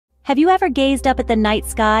Have you ever gazed up at the night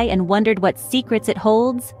sky and wondered what secrets it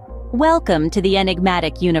holds? Welcome to the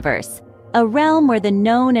enigmatic universe, a realm where the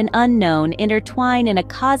known and unknown intertwine in a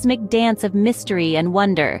cosmic dance of mystery and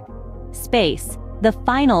wonder. Space, the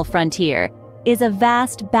final frontier, is a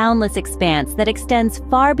vast, boundless expanse that extends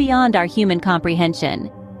far beyond our human comprehension.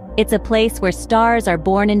 It's a place where stars are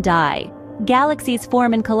born and die, galaxies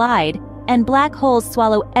form and collide, and black holes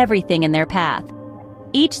swallow everything in their path.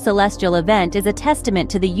 Each celestial event is a testament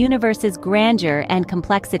to the universe's grandeur and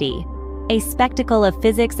complexity, a spectacle of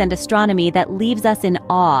physics and astronomy that leaves us in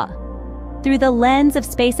awe. Through the lens of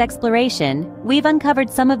space exploration, we've uncovered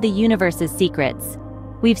some of the universe's secrets.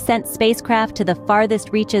 We've sent spacecraft to the farthest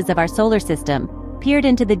reaches of our solar system, peered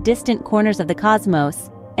into the distant corners of the cosmos,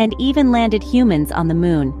 and even landed humans on the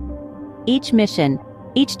moon. Each mission,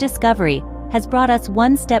 each discovery, has brought us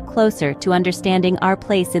one step closer to understanding our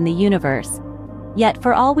place in the universe. Yet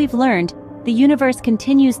for all we've learned, the universe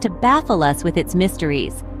continues to baffle us with its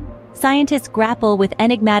mysteries. Scientists grapple with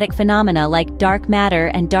enigmatic phenomena like dark matter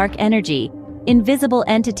and dark energy, invisible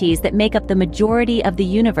entities that make up the majority of the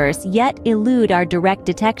universe yet elude our direct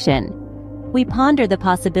detection. We ponder the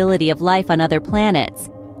possibility of life on other planets,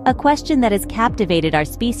 a question that has captivated our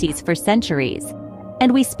species for centuries.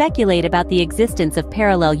 And we speculate about the existence of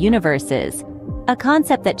parallel universes, a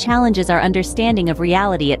concept that challenges our understanding of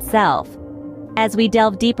reality itself. As we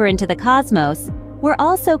delve deeper into the cosmos, we're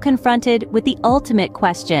also confronted with the ultimate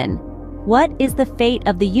question: what is the fate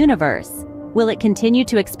of the universe? Will it continue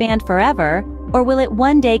to expand forever, or will it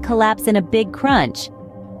one day collapse in a big crunch?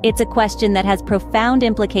 It's a question that has profound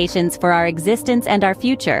implications for our existence and our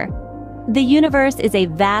future. The universe is a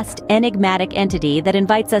vast, enigmatic entity that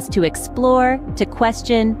invites us to explore, to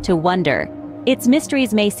question, to wonder. Its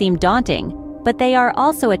mysteries may seem daunting, but they are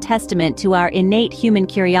also a testament to our innate human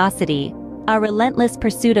curiosity, our relentless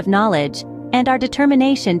pursuit of knowledge, and our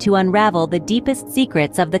determination to unravel the deepest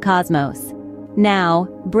secrets of the cosmos. Now,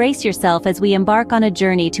 brace yourself as we embark on a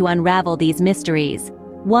journey to unravel these mysteries,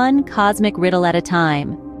 one cosmic riddle at a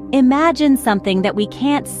time. Imagine something that we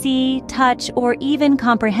can't see, touch, or even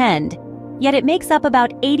comprehend, yet it makes up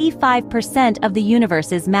about 85% of the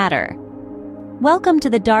universe's matter. Welcome to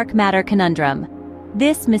the dark matter conundrum.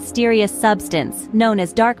 This mysterious substance, known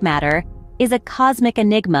as dark matter, is a cosmic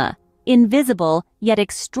enigma, invisible yet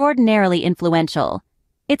extraordinarily influential.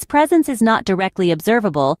 Its presence is not directly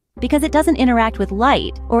observable because it doesn't interact with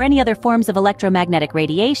light or any other forms of electromagnetic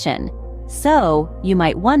radiation. So, you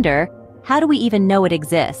might wonder, how do we even know it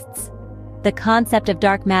exists? The concept of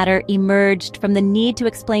dark matter emerged from the need to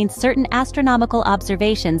explain certain astronomical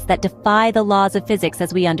observations that defy the laws of physics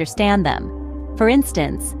as we understand them. For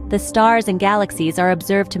instance, the stars and galaxies are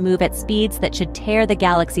observed to move at speeds that should tear the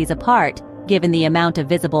galaxies apart, given the amount of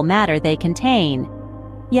visible matter they contain.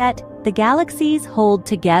 Yet, the galaxies hold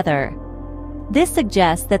together. This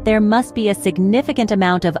suggests that there must be a significant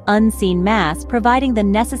amount of unseen mass providing the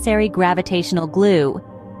necessary gravitational glue.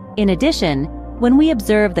 In addition, when we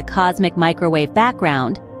observe the cosmic microwave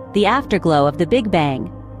background, the afterglow of the Big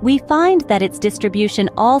Bang, we find that its distribution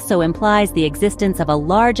also implies the existence of a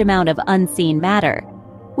large amount of unseen matter.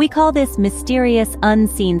 We call this mysterious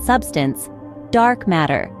unseen substance dark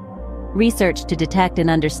matter. Research to detect and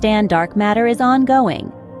understand dark matter is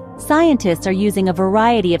ongoing. Scientists are using a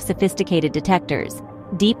variety of sophisticated detectors,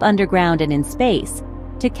 deep underground and in space,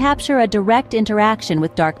 to capture a direct interaction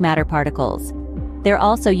with dark matter particles. They're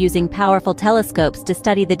also using powerful telescopes to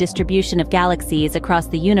study the distribution of galaxies across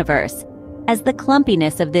the universe, as the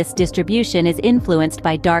clumpiness of this distribution is influenced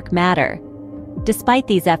by dark matter. Despite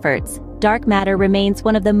these efforts, dark matter remains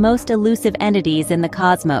one of the most elusive entities in the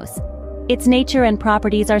cosmos. Its nature and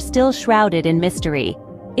properties are still shrouded in mystery.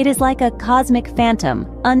 It is like a cosmic phantom,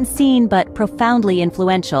 unseen but profoundly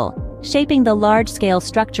influential, shaping the large-scale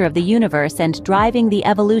structure of the universe and driving the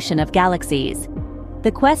evolution of galaxies.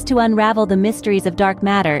 The quest to unravel the mysteries of dark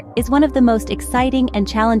matter is one of the most exciting and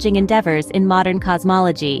challenging endeavors in modern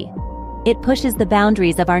cosmology. It pushes the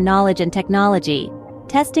boundaries of our knowledge and technology,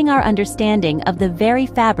 testing our understanding of the very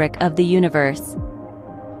fabric of the universe.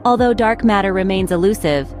 Although dark matter remains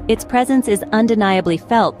elusive, its presence is undeniably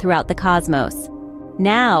felt throughout the cosmos.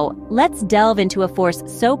 Now, let's delve into a force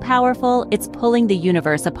so powerful it's pulling the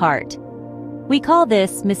universe apart. We call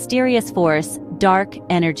this mysterious force dark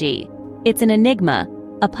energy. It's an enigma,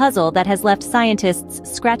 a puzzle that has left scientists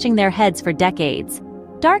scratching their heads for decades.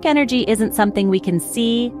 Dark energy isn't something we can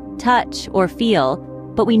see, touch, or feel,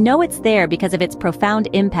 but we know it's there because of its profound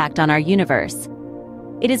impact on our universe.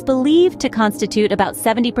 It is believed to constitute about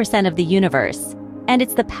 70% of the universe, and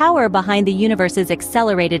it's the power behind the universe's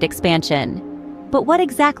accelerated expansion. But what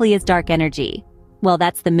exactly is dark energy? Well,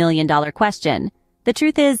 that's the million-dollar question. The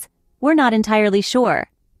truth is, we're not entirely sure.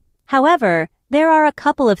 However, there are a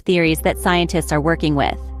couple of theories that scientists are working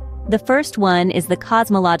with. The first one is the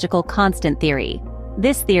cosmological constant theory.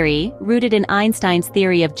 This theory, rooted in Einstein's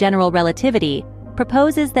theory of general relativity,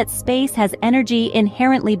 proposes that space has energy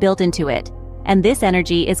inherently built into it, and this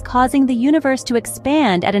energy is causing the universe to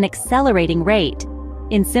expand at an accelerating rate.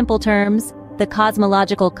 In simple terms, the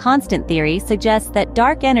cosmological constant theory suggests that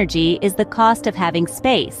dark energy is the cost of having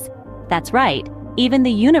space. That's right, even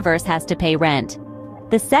the universe has to pay rent.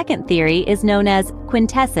 The second theory is known as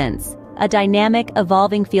quintessence, a dynamic,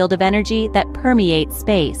 evolving field of energy that permeates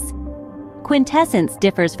space. Quintessence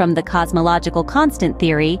differs from the cosmological constant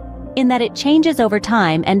theory in that it changes over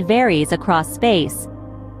time and varies across space.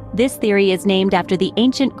 This theory is named after the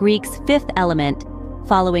ancient Greeks' fifth element,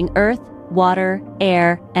 following earth, water,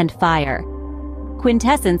 air, and fire.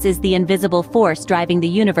 Quintessence is the invisible force driving the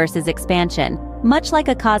universe's expansion, much like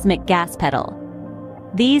a cosmic gas pedal.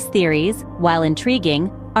 These theories, while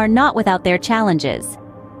intriguing, are not without their challenges.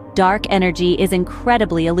 Dark energy is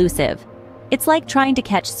incredibly elusive. It's like trying to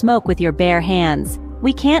catch smoke with your bare hands.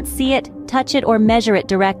 We can't see it, touch it, or measure it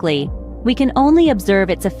directly. We can only observe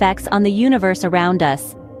its effects on the universe around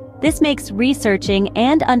us. This makes researching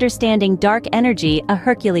and understanding dark energy a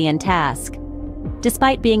Herculean task.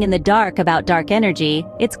 Despite being in the dark about dark energy,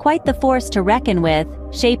 it's quite the force to reckon with,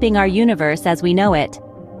 shaping our universe as we know it.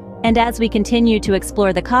 And as we continue to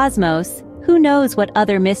explore the cosmos, who knows what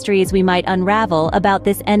other mysteries we might unravel about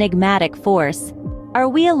this enigmatic force? Are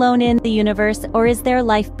we alone in the universe, or is there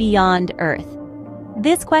life beyond Earth?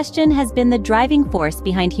 This question has been the driving force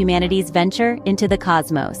behind humanity's venture into the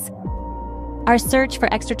cosmos. Our search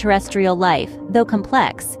for extraterrestrial life, though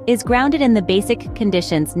complex, is grounded in the basic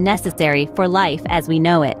conditions necessary for life as we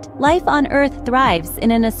know it. Life on Earth thrives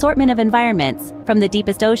in an assortment of environments, from the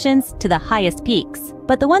deepest oceans to the highest peaks.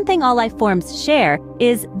 But the one thing all life forms share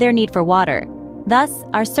is their need for water. Thus,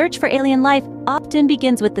 our search for alien life often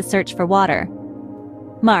begins with the search for water.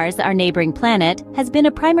 Mars, our neighboring planet, has been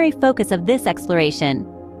a primary focus of this exploration.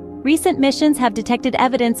 Recent missions have detected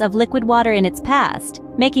evidence of liquid water in its past,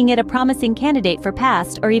 making it a promising candidate for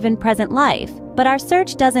past or even present life. But our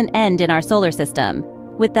search doesn't end in our solar system.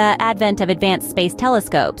 With the advent of advanced space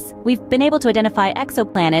telescopes, we've been able to identify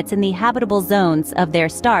exoplanets in the habitable zones of their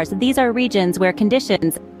stars. These are regions where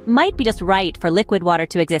conditions might be just right for liquid water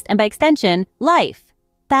to exist, and by extension, life.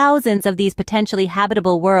 Thousands of these potentially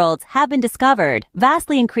habitable worlds have been discovered,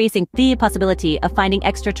 vastly increasing the possibility of finding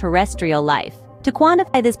extraterrestrial life. To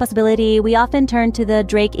quantify this possibility, we often turn to the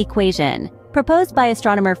Drake equation, proposed by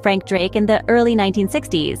astronomer Frank Drake in the early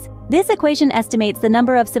 1960s. This equation estimates the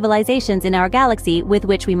number of civilizations in our galaxy with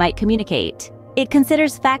which we might communicate. It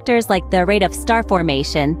considers factors like the rate of star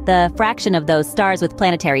formation, the fraction of those stars with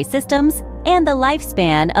planetary systems, and the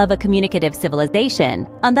lifespan of a communicative civilization.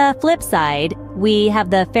 On the flip side, we have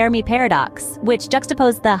the Fermi paradox, which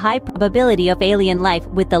juxtaposes the high probability of alien life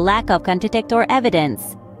with the lack of contact or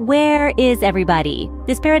evidence. Where is everybody?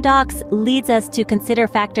 This paradox leads us to consider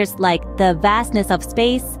factors like the vastness of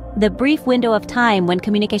space, the brief window of time when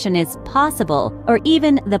communication is possible, or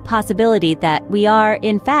even the possibility that we are,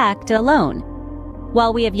 in fact, alone.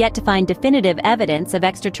 While we have yet to find definitive evidence of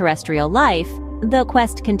extraterrestrial life, the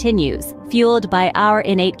quest continues, fueled by our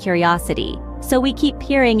innate curiosity. So we keep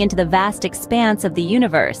peering into the vast expanse of the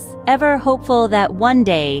universe, ever hopeful that one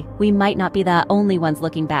day we might not be the only ones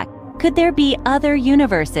looking back. Could there be other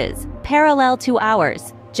universes, parallel to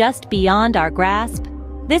ours, just beyond our grasp?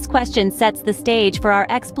 This question sets the stage for our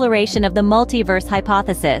exploration of the multiverse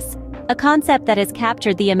hypothesis, a concept that has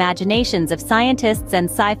captured the imaginations of scientists and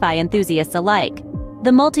sci-fi enthusiasts alike. The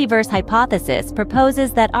multiverse hypothesis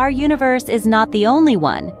proposes that our universe is not the only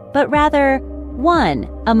one, but rather one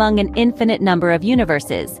among an infinite number of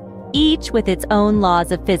universes, each with its own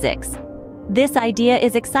laws of physics. This idea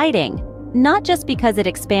is exciting, not just because it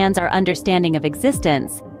expands our understanding of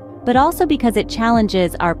existence, but also because it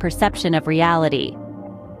challenges our perception of reality.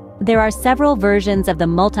 There are several versions of the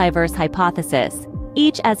multiverse hypothesis,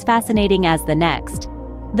 each as fascinating as the next.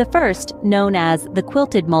 The first, known as the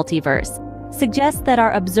quilted multiverse, suggests that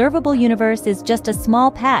our observable universe is just a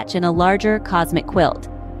small patch in a larger cosmic quilt,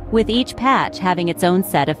 with each patch having its own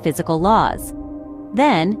set of physical laws.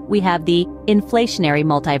 Then we have the inflationary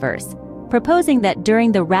multiverse, proposing that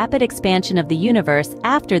during the rapid expansion of the universe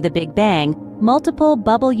after the Big Bang, multiple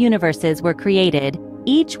bubble universes were created,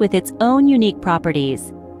 each with its own unique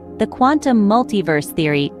properties. The quantum multiverse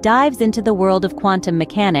theory dives into the world of quantum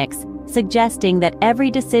mechanics, suggesting that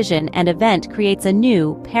every decision and event creates a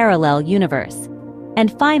new, parallel universe.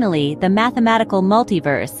 And finally, the mathematical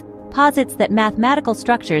multiverse posits that mathematical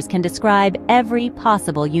structures can describe every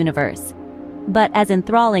possible universe. But as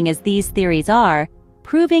enthralling as these theories are,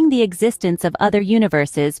 proving the existence of other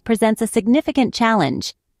universes presents a significant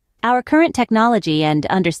challenge. Our current technology and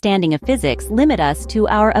understanding of physics limit us to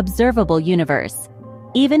our observable universe.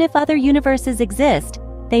 Even if other universes exist,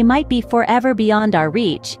 they might be forever beyond our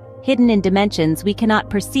reach, hidden in dimensions we cannot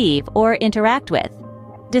perceive or interact with.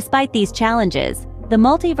 Despite these challenges, the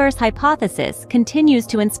multiverse hypothesis continues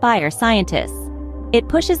to inspire scientists. It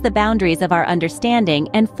pushes the boundaries of our understanding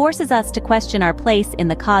and forces us to question our place in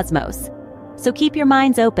the cosmos. So keep your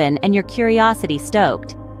minds open and your curiosity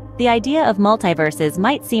stoked. The idea of multiverses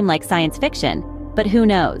might seem like science fiction, but who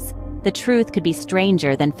knows? The truth could be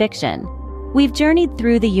stranger than fiction. We've journeyed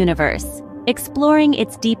through the universe, exploring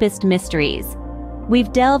its deepest mysteries.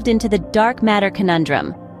 We've delved into the dark matter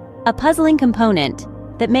conundrum, a puzzling component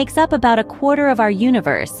that makes up about a quarter of our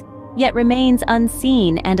universe, yet remains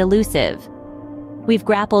unseen and elusive. We've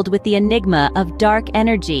grappled with the enigma of dark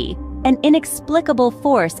energy, an inexplicable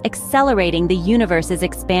force accelerating the universe's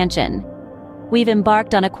expansion. We've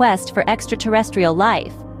embarked on a quest for extraterrestrial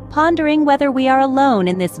life, pondering whether we are alone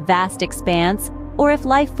in this vast expanse or if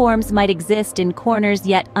life forms might exist in corners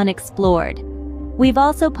yet unexplored. We've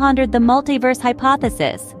also pondered the multiverse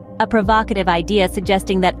hypothesis, a provocative idea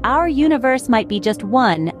suggesting that our universe might be just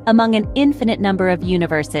one among an infinite number of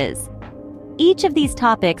universes. Each of these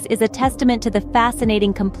topics is a testament to the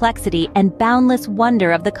fascinating complexity and boundless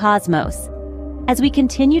wonder of the cosmos. As we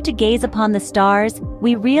continue to gaze upon the stars,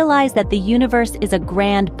 we realize that the universe is a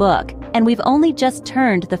grand book, and we've only just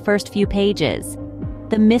turned the first few pages.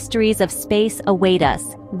 The mysteries of space await us,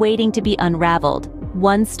 waiting to be unraveled,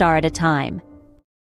 one star at a time.